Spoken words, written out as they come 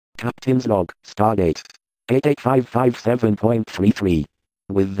Captain's Log, Stardate 88557.33.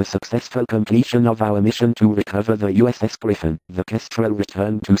 With the successful completion of our mission to recover the USS Griffin, the Kestrel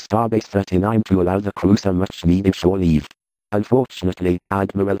returned to Starbase 39 to allow the crew some much-needed shore leave. Unfortunately,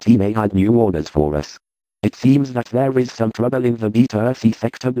 Admiralty may had new orders for us. It seems that there is some trouble in the Beta-Ursa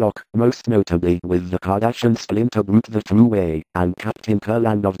sector block, most notably with the Kardashian splinter group the True Way, and Captain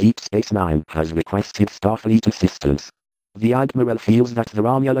Kurland of Deep Space Nine has requested Starfleet assistance. The Admiral feels that the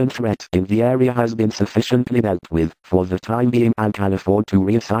Romulan threat in the area has been sufficiently dealt with for the time being and can afford to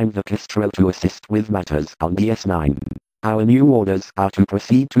reassign the Kestrel to assist with matters on DS9. Our new orders are to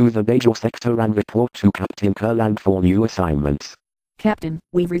proceed to the Bajor sector and report to Captain Kurland for new assignments. Captain,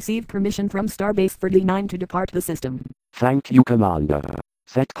 we've received permission from Starbase 39 to depart the system. Thank you, Commander.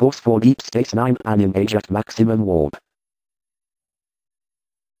 Set course for Deep Space Nine and engage at maximum warp.